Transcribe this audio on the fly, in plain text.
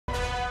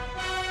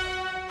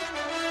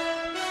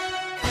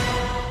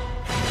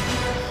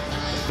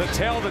to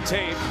tell the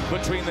tape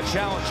between the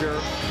challenger,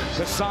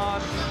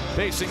 Khasan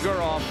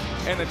Baysangurov,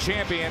 and the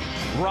champion,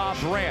 Rob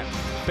Brant.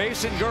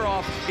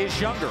 Baysangurov is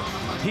younger,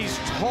 he's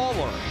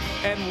taller,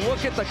 and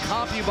look at the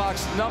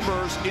CompuBox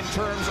numbers in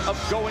terms of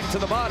going to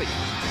the body.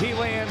 He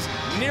lands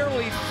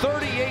nearly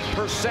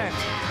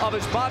 38% of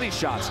his body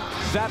shots.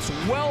 That's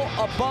well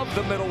above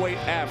the middleweight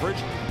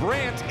average.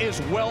 Brant is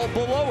well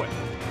below it.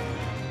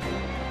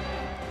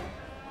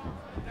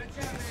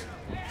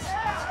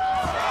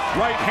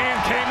 Right hand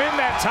came in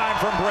that time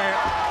from Brant.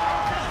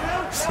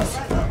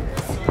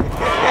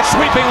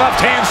 Sweeping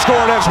left hand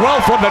scored as well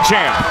from the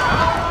champ.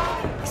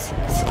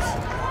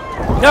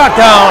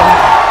 Knockdown.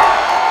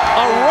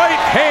 A right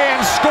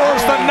hand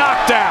scores the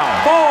knockdown.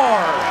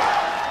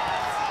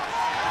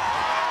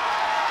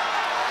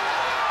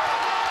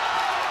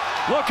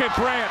 4. Look at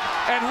Brant,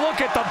 and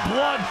look at the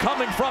blood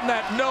coming from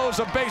that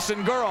nose of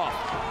Baysangurov.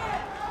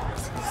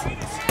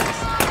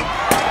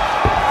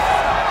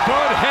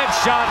 Good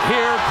headshot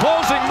here.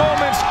 Closing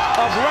moments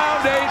of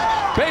round 8.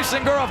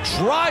 Baysangurov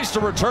tries to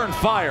return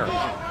fire.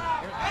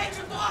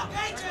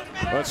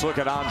 Let's look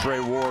at Andre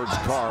Ward's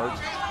card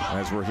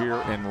as we're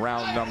here in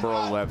round number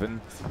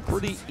 11.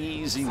 Pretty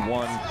easy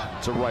one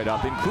to write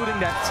up, including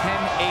that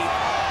 10-8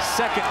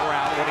 second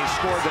round when he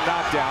scored the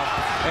knockdown.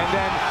 And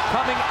then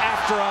coming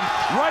after him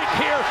right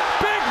here,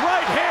 big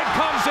right hand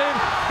comes in.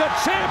 The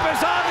champ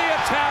is on the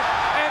attack,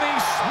 and he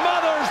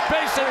smothers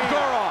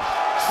Baysangurov.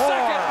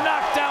 Second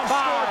knockdown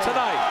score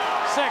tonight.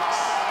 6,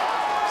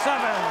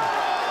 7,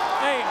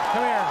 8.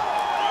 Come here.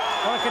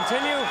 Want to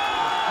continue?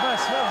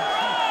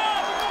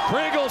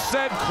 Kriegel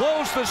said,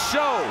 close the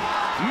show.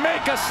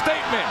 Make a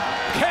statement.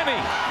 Kenny,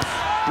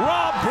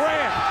 Rob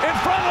Brant, in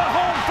front of the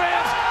home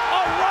fans.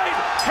 A right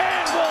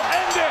hand will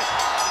end it.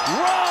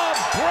 Rob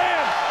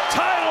Brant,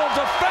 title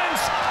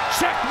defense,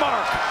 check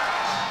mark.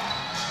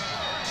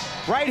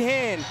 Right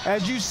hand,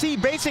 as you see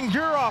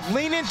Baysangurov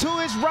lean into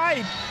his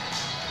right.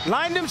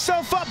 Lined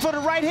himself up for the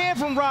right hand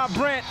from Rob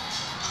Brant.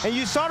 And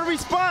you saw the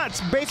response.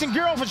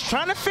 Baysangurov was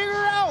trying to figure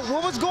out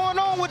what was going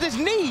on with his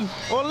knee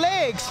or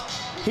legs.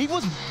 He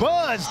was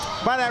buzzed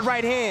by that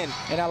right hand.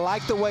 And I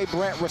like the way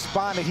Brant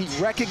responded. He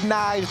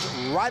recognized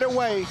right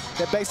away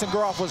that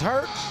Baysangurov was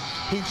hurt.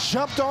 He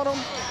jumped on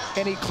him,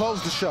 and he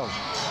closed the show.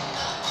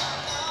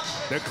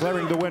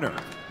 Declaring the winner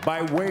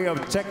by way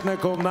of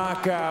technical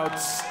knockout,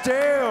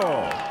 still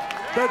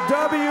the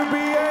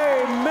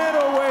WBA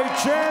middleweight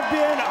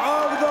champion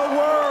of the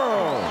world.